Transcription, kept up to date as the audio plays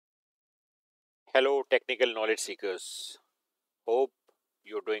Hello, technical knowledge seekers. Hope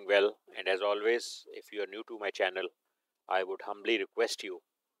you're doing well. And as always, if you are new to my channel, I would humbly request you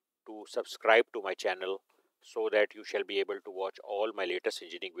to subscribe to my channel so that you shall be able to watch all my latest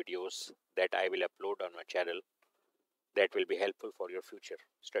engineering videos that I will upload on my channel that will be helpful for your future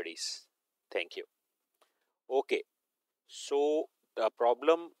studies. Thank you. Okay, so the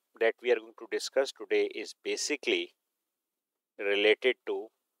problem that we are going to discuss today is basically related to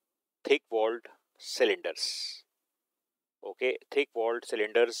thick walled cylinders. Okay, thick walled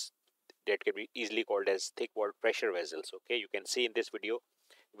cylinders that can be easily called as thick walled pressure vessels. Okay, you can see in this video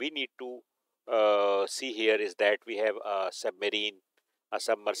we need to see here is that we have a submarine, a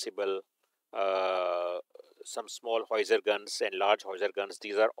submersible, uh, some small howitzer guns and large howitzer guns.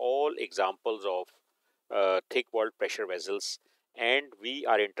 These are all examples of thick walled pressure vessels, and we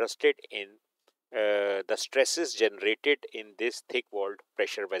are interested in the stresses generated in this thick walled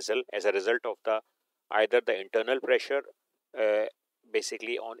pressure vessel as a result of the either the internal pressure uh,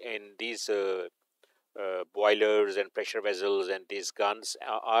 basically on in these boilers and pressure vessels and these guns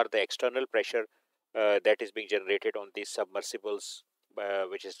are the external pressure that is being generated on these submersibles,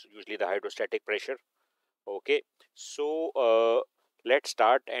 which is usually the hydrostatic pressure. Okay, so let's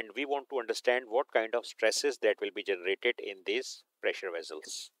start, and we want to understand what kind of stresses that will be generated in these pressure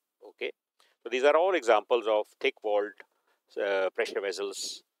vessels. Okay, so these are all examples of thick walled pressure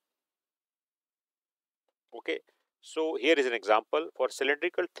vessels. Okay, so here is an example for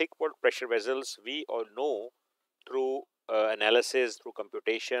cylindrical thick walled pressure vessels. We all know through analysis, through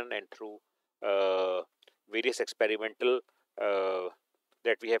computation, and through uh, various experimental uh,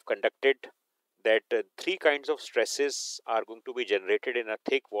 that we have conducted, that three kinds of stresses are going to be generated in a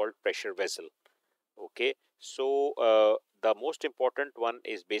thick walled pressure vessel. Okay, so the most important one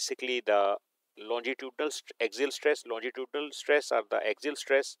is basically the axial stress. Longitudinal stress or the axial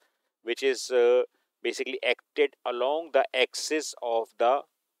stress, which is basically acted along the axis of the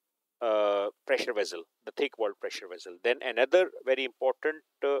pressure vessel, the thick walled pressure vessel. Then another very important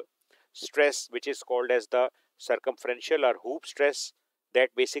stress, which is called as the circumferential or hoop stress, that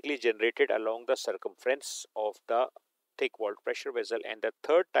basically generated along the circumference of the thick walled pressure vessel. And the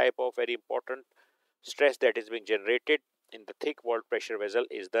third type of very important stress that is being generated in the thick walled pressure vessel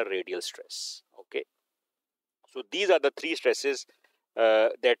is the radial stress. Okay, so these are the three stresses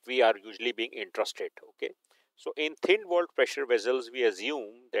that we are usually being interested. Okay, so in thin walled pressure vessels, we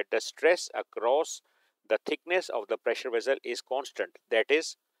assume that the stress across the thickness of the pressure vessel is constant, that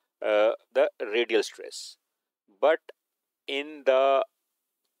is the radial stress. But in the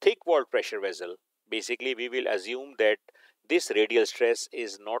thick walled pressure vessel, basically we will assume that this radial stress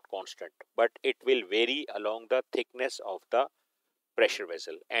is not constant, but it will vary along the thickness of the pressure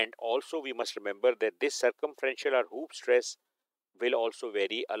vessel. And also we must remember that this circumferential or hoop stress will also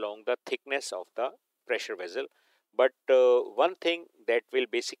vary along the thickness of the pressure vessel. But one thing that will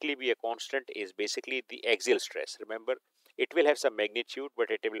basically be a constant is basically the axial stress. Remember, it will have some magnitude,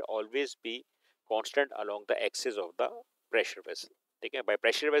 but it will always be constant along the axis of the pressure vessel. Okay? By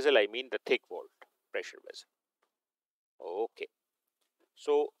pressure vessel, I mean the thick walled pressure vessel. Okay.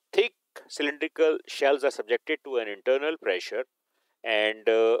 So, thick cylindrical shells are subjected to an internal pressure, and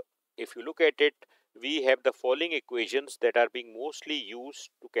if you look at it, we have the following equations that are being mostly used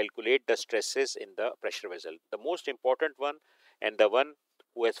to calculate the stresses in the pressure vessel. The most important one, and the one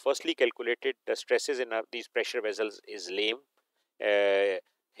who has firstly calculated the stresses in these pressure vessels, is Lame.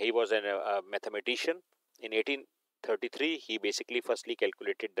 He was a mathematician. In 1833, he basically firstly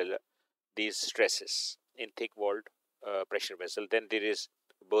calculated these stresses in thick walled pressure vessel. Then there is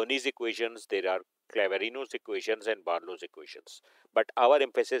Bernoulli's equations, there are Clavarino's equations and Barlow's equations. But our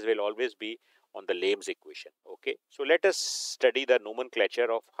emphasis will always be on the Lame's equation. Okay, so let us study the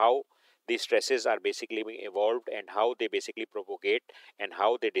nomenclature of how these stresses are basically being evolved and how they basically propagate and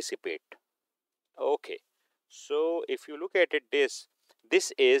how they dissipate. Okay, so if you look at it, this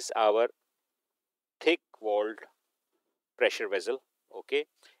is our thick walled pressure vessel. Okay,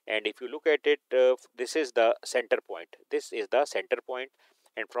 and if you look at it, this is the center point. This is the center point,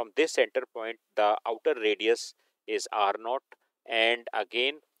 and from this center point the outer radius is r naught, and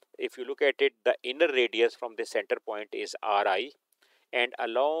again if you look at it, the inner radius from the center point is ri, and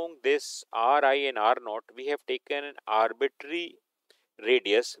along this ri and r naught we have taken an arbitrary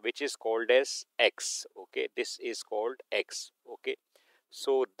radius which is called as x. Okay, this is called x. Okay,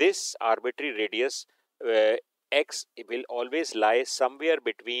 so this arbitrary radius uh, x will always lie somewhere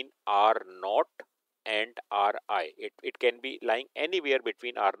between r naught and ri. It can be lying anywhere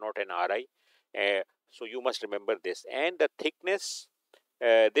between r naught and ri. So you must remember this. And the thickness,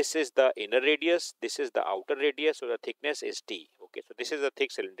 this is the inner radius, this is the outer radius, so the thickness is t. Okay, so this is a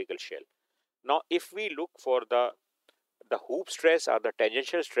thick cylindrical shell. Now if we look for the hoop stress or the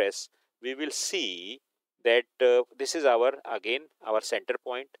tangential stress, we will see that this is our again our center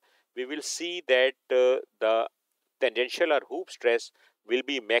point. We will see that the tangential or hoop stress will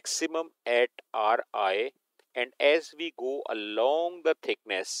be maximum at Ri, and as we go along the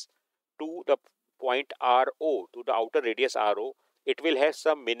thickness to the point Ro, to the outer radius Ro, it will have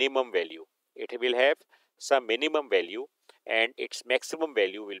some minimum value. It will have some minimum value, and its maximum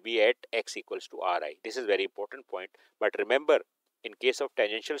value will be at x equals to Ri. This is very important point. But remember, in case of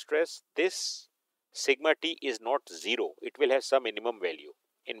tangential stress, this sigma t is not zero. It will have some minimum value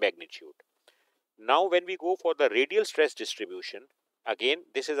in magnitude. Now, when we go for the radial stress distribution, again,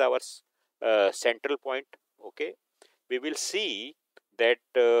 this is our central point. Okay, we will see that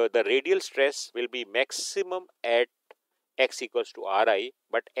the radial stress will be maximum at x equals to Ri,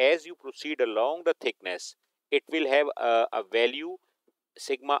 but as you proceed along the thickness, it will have a value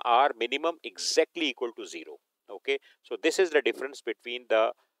sigma r minimum exactly equal to 0. Okay, so this is the difference between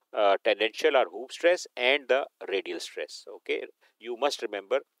the tangential or hoop stress and the radial stress. Okay, you must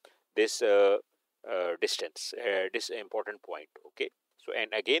remember this distance, this important point. Okay, so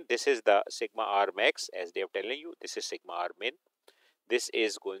and again, this is the sigma r max, as they are telling you. This is sigma r min. This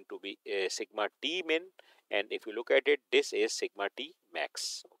is going to be sigma t min, and if you look at it, this is sigma t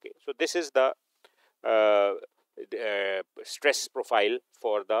max. Okay, so this is the stress profile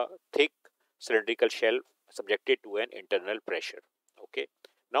for the thick cylindrical shell subjected to an internal pressure. Okay.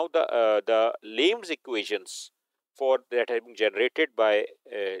 Now the Lame's equations for that have been generated by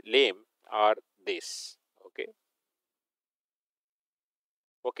Lame are this. Okay.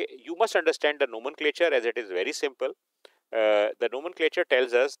 Okay. You must understand the nomenclature, as it is very simple. The nomenclature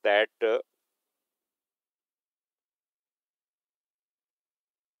tells us that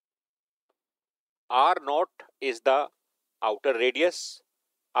R naught is the outer radius.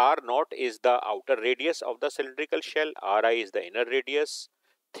 R naught is the outer radius of the cylindrical shell. Ri is the inner radius.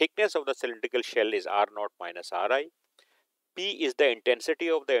 Thickness of the cylindrical shell is R naught minus Ri. P is the intensity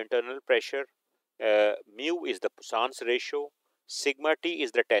of the internal pressure. Mu is the Poisson's ratio. Sigma T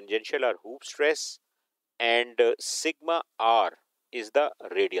is the tangential or hoop stress. And sigma R is the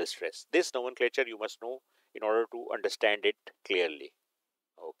radial stress. This nomenclature you must know in order to understand it clearly.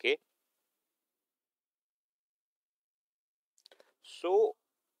 Okay. So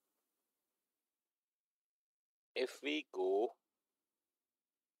if we go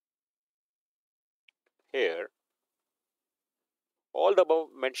here, all the above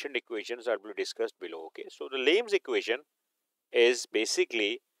mentioned equations are to be discussed below. Okay, so the Lame's equation is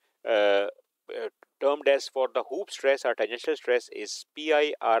basically uh, uh, termed as for the hoop stress or tangential stress is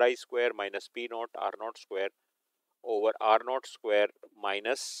pi ri square minus p naught r naught square over r naught square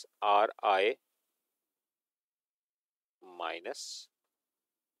minus ri minus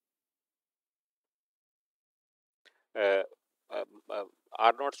uh, um, uh,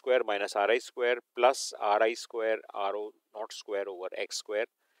 r naught square minus ri square plus ri square ro naught square over x square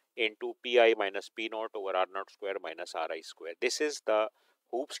into pi minus p naught over r naught square minus ri square. This is the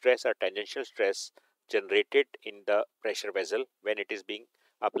hoop stress or tangential stress generated in the pressure vessel when it is being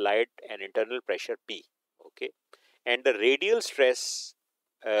applied an internal pressure P. Okay, and the radial stress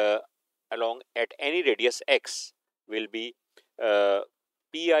uh, along at any radius x will be uh,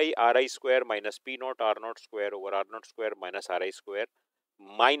 pi ri square minus p naught r naught square over r naught square minus ri square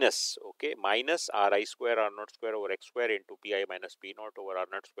minus, okay, minus ri square r naught square over x square into pi minus p naught over r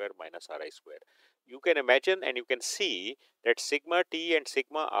naught square minus ri square. You can imagine and you can see that sigma t and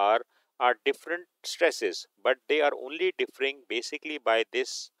sigma r are different stresses, but they are only differing basically by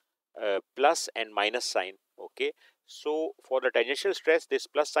this plus and minus sign. Okay, so for the tangential stress, this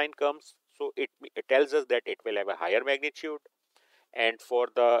plus sign comes, so it tells us that it will have a higher magnitude, and for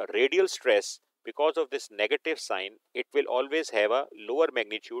the radial stress, because of this negative sign, it will always have a lower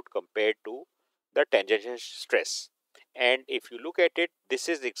magnitude compared to the tangential stress. And if you look at it, this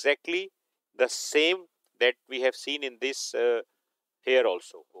is exactly the same that we have seen in this here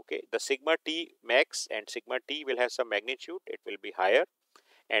also. Okay, the sigma t max and sigma t will have some magnitude, it will be higher,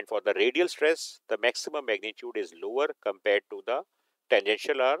 and for the radial stress, the maximum magnitude is lower compared to the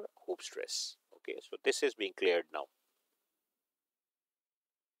tangential or hoop stress. Okay, so this is being cleared now.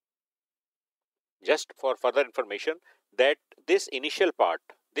 Just for further information, that this initial part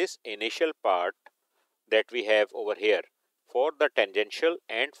that we have over here for the tangential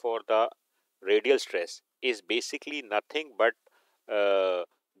and for the radial stress is basically nothing but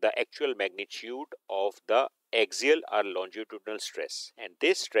the actual magnitude of the axial or longitudinal stress, and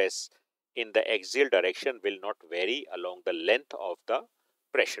this stress in the axial direction will not vary along the length of the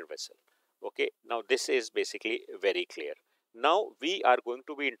pressure vessel. Okay, now this is basically very clear. Now we are going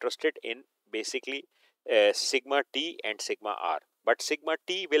to be interested in basically sigma t and sigma r. But sigma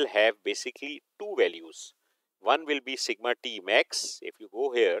t will have basically two values. One will be sigma t max. If you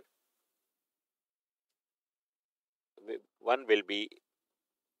go here, one will be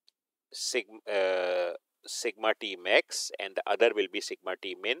sigma t max and the other will be sigma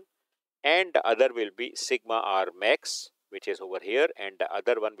t min, and the other will be sigma r max, which is over here, and the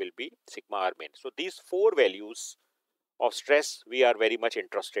other one will be sigma r min. So these four values of stress we are very much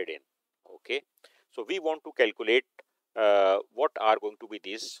interested in. Okay, so we want to calculate what are going to be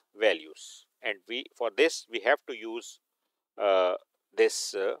these values, and we for this we have to use uh,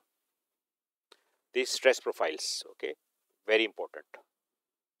 this these stress profiles. Okay, very important.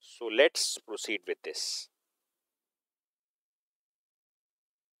 So let's proceed with this.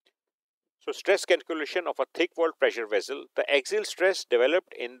 So stress calculation of a thick walled pressure vessel. The axial stress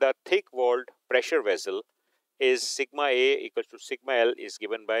developed in the thick walled pressure vessel is sigma A equals to sigma L is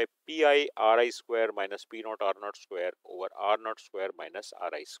given by pi Ri square minus P naught R naught square over R naught square minus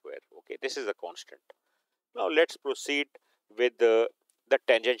Ri square. Okay, this is a constant. Now let's proceed with the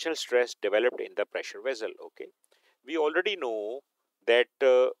tangential stress developed in the pressure vessel. Okay, we already know that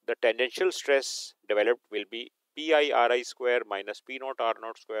the tangential stress developed will be pi Ri square minus P naught R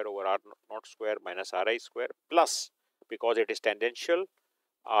naught square over R naught square minus Ri square plus, because it is tangential,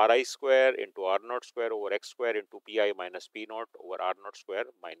 Ri square into R naught square over x square into pi minus P naught over R naught square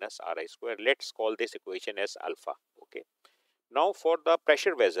minus Ri square. Let's call this equation as alpha. Okay. Now for the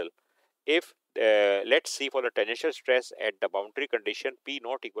pressure vessel, if let's see for the tangential stress at the boundary condition P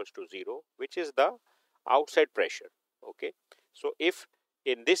naught equals to 0, which is the outside pressure. Okay. So if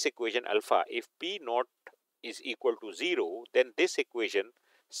in this equation alpha, if P naught is equal to 0, then this equation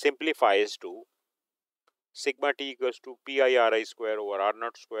simplifies to sigma t equals to pi Ri square over R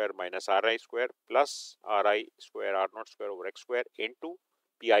naught square minus Ri square plus Ri square R naught square over x square into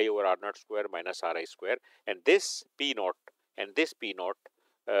pi over R naught square minus Ri square, and this P naught and this P naught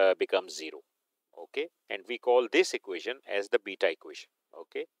becomes 0. Okay, and we call this equation as the beta equation.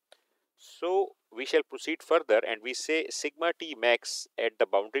 Okay, so we shall proceed further and we say sigma t max at the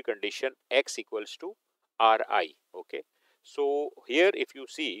boundary condition x equals to Ri. Okay, so here if you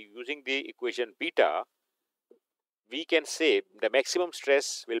see using the equation beta, we can say the maximum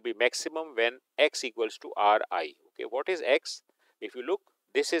stress will be maximum when x equals to Ri. Okay, what is x? If you look,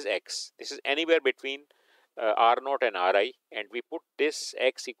 this is x. This is anywhere between R naught and Ri, and we put this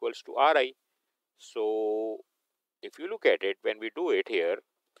x equals to Ri. So if you look at it, when we do it here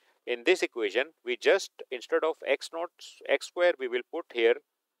in this equation, we just instead of x naught x square, we will put here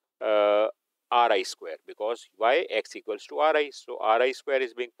uh, Ri square, because why? X equals to Ri. So Ri square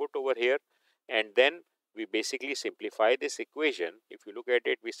is being put over here, and then we basically simplify this equation. If you look at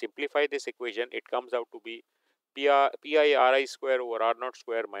it, we simplify this equation, it comes out to be pi Ri square over R naught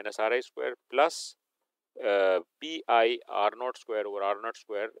square minus Ri square plus pi R naught square over R naught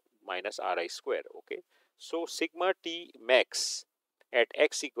square minus Ri square. Okay, so sigma t max at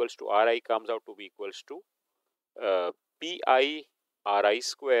x equals to Ri comes out to be equals to pi Ri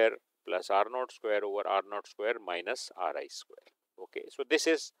square plus R naught square over R naught square minus Ri square. Okay, so this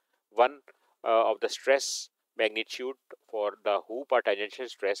is one of the stress magnitude for the hoop or tangential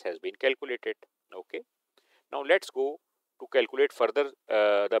stress has been calculated. Okay, now let's go to calculate further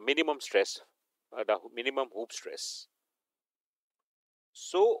the minimum stress, the minimum hoop stress.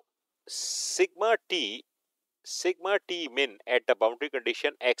 So sigma t min at the boundary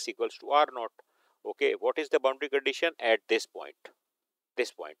condition x equals to R naught. Okay, what is the boundary condition at this point?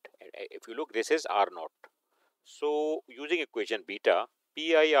 This point. If you look, this is R naught. So using equation beta,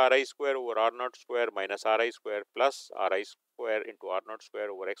 pi Ri square over R naught square minus Ri square plus Ri square into R naught square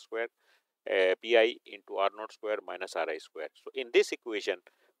over x square pi into R naught square minus Ri square. So in this equation,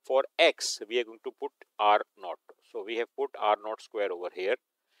 for x, we are going to put R naught. So we have put R naught square over here,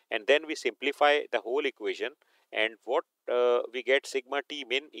 and then we simplify the whole equation, and what we get sigma t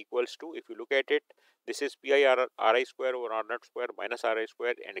min equals to, if you look at it, this is pi Ri square over R naught square minus Ri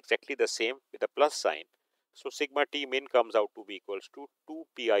square, and exactly the same with a plus sign. So sigma t min comes out to be equals to 2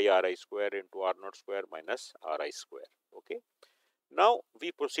 pi Ri square into R naught square minus Ri square. Okay. Now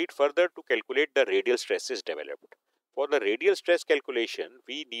we proceed further to calculate the radial stresses developed. For the radial stress calculation,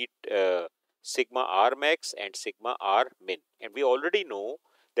 we need sigma r max and sigma r min, and we already know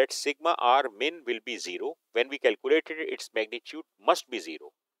that sigma r min will be 0. When we calculated it, its magnitude must be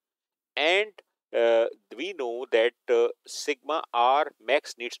 0, and we know that sigma r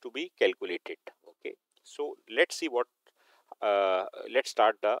max needs to be calculated. Okay, so let's see what let's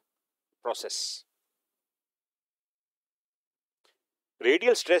start the process.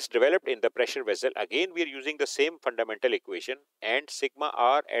 Radial stress developed in the pressure vessel. Again, we are using the same fundamental equation, and sigma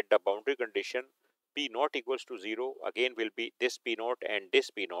r at the boundary condition P naught equals to 0. Again, will be this P naught and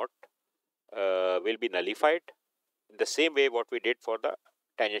this P naught will be nullified in the same way what we did for the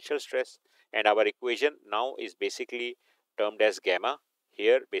tangential stress. And our equation now is basically termed as gamma.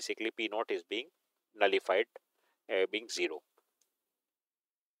 Here, basically P naught is being nullified, being 0.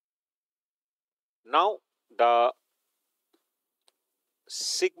 Now, the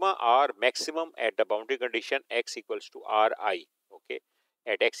sigma r maximum at the boundary condition x equals to ri. Okay,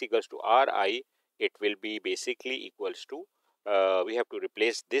 at x equals to ri, it will be basically equals to we have to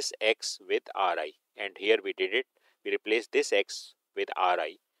replace this x with ri, and here we did it. We replaced this x with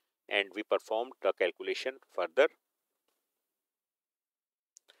ri, and we performed the calculation further.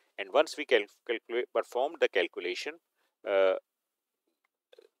 And once we performed the calculation, uh,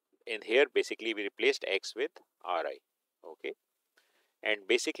 in here basically we replaced x with ri. Okay, and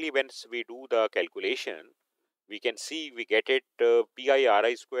basically once we do the calculation, we can see we get it pi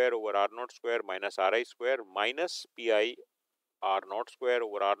ri square over r naught square minus ri square minus pi r naught square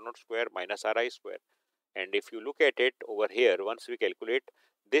over r naught square minus ri square. And if you look at it over here, once we calculate,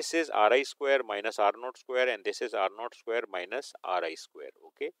 this is ri square minus r naught square, and this is r naught square minus ri square.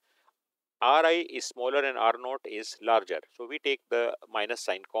 Okay, ri is smaller and r naught is larger, so we take the minus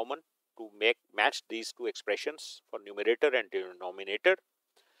sign common to match these two expressions for numerator and denominator,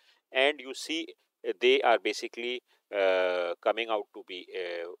 and you see they are basically coming out to be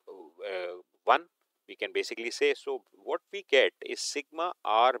 1, we can basically say. So what we get is sigma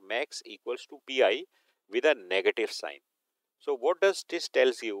r max equals to pi with a negative sign. So what does this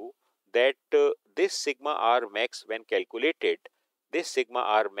tells you? That this sigma r max, when calculated, this sigma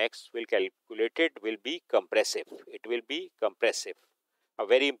r max will be compressive. It will be compressive. A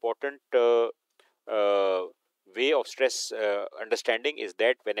very important uh, way of stress understanding is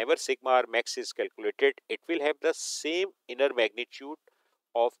that whenever sigma r max is calculated, it will have the same inner magnitude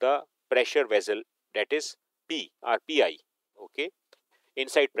of the pressure vessel, that is P or Pi, okay,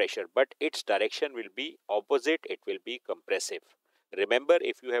 inside pressure, but its direction will be opposite, it will be compressive. Remember,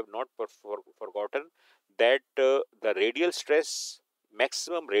 if you have not forgotten, that the radial stress,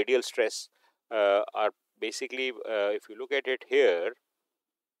 maximum radial stress are basically, if you look at it here,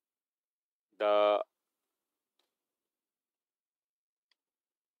 the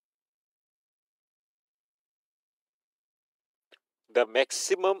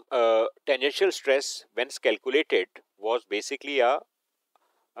maximum tangential stress when calculated was basically a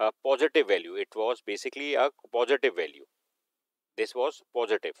positive value. It was basically a positive value. This was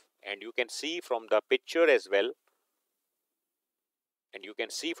positive, and you can see from the picture as well. And you can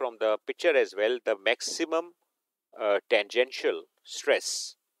see from the picture as well, the maximum tangential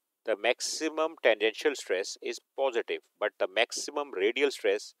stress. The maximum tangential stress is positive, but the maximum radial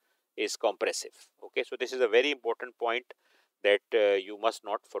stress is compressive. Okay, so this is a very important point that you must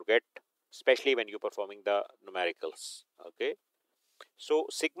not forget, especially when you're performing the numericals. Okay, so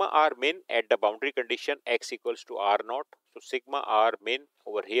sigma r min at the boundary condition x equals to r naught. So sigma r min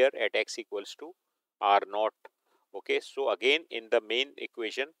over here at x equals to r naught. Okay, so again in the main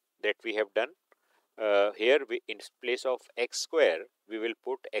equation that we have done, here we, in place of x square, we will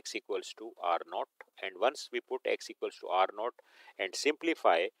put x equals to r naught, and once we put x equals to r naught and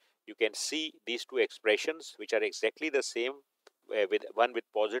simplify, you can see these two expressions which are exactly the same, with one with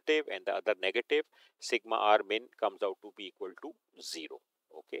positive and the other negative. Sigma r min comes out to be equal to 0.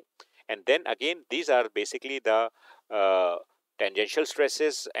 Okay, and then again these are basically the tangential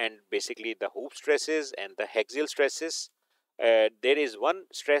stresses and basically the hoop stresses and the axial stresses. There is one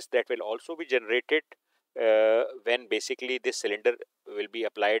stress that will also be generated when basically this cylinder will be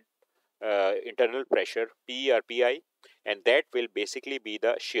applied internal pressure P or Pi, and that will basically be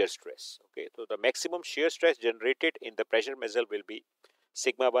the shear stress. Okay, so the maximum shear stress generated in the pressure vessel will be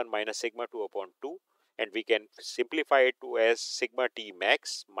sigma 1 minus sigma 2 upon 2, and we can simplify it to as sigma T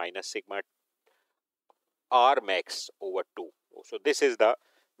max minus sigma R max over 2. So this is the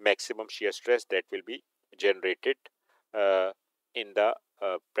maximum shear stress that will be generated uh, in the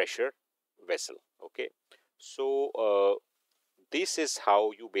pressure vessel. Okay, so this is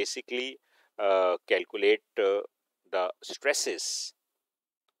how you basically calculate the stresses.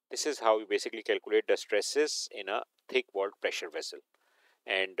 This is how you basically calculate the stresses in a thick walled pressure vessel.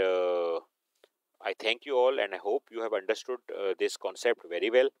 And I thank you all, and I hope you have understood this concept very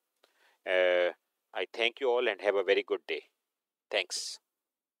well. I thank you all and have a very good day. Thanks.